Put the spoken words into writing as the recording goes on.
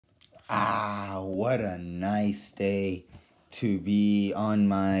Ah, what a nice day to be on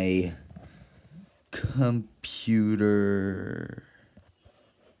my computer.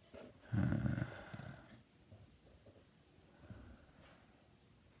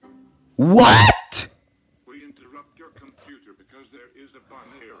 What? We interrupt your computer because there is a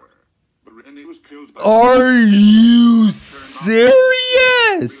Barney Error. Barney was killed by... Are you serious?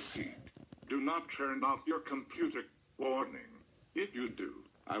 Repeat. Do not turn off your computer. Warning. If you do,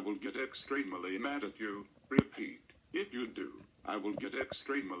 I will get extremely mad at you. Repeat. If you do, I will get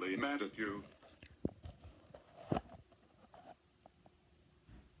extremely mad at you.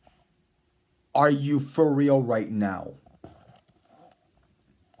 Are you for real right now?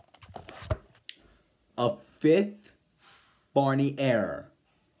 A fifth Barney Error.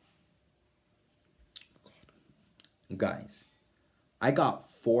 Guys, I got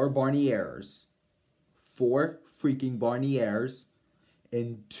 4 Barney Errors. 4 freaking Barney Errors.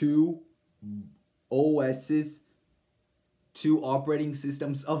 And 2 OS's. 2 operating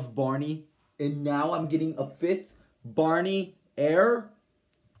systems of Barney. And now I'm getting a 5th Barney Error?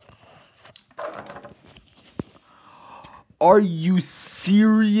 Are you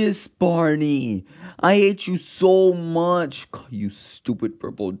serious, Barney? I hate you so much. You stupid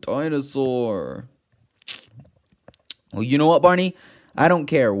purple dinosaur. Well, you know what, Barney? I don't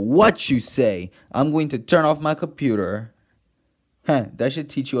care what you say. I'm going to turn off my computer. Huh, that should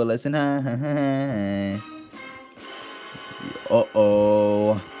teach you a lesson, huh?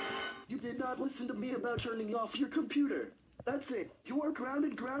 Uh-oh. You did not listen to me about turning off your computer. That's it. You are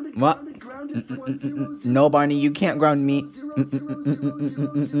grounded. What? No, Barney, you can't ground me.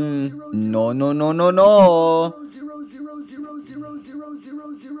 No.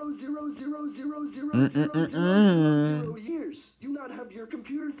 Years. You not have your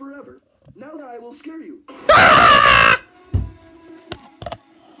computer forever. Now I will scare you. Oh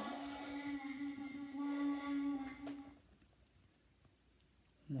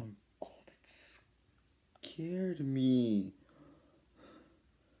my God, it scared me.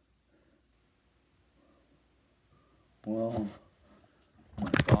 Well, oh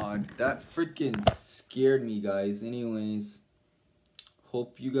my God, that freaking scared me, guys. Anyways,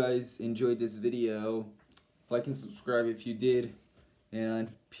 hope you guys enjoyed this video. Like and subscribe if you did, and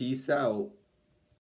peace out.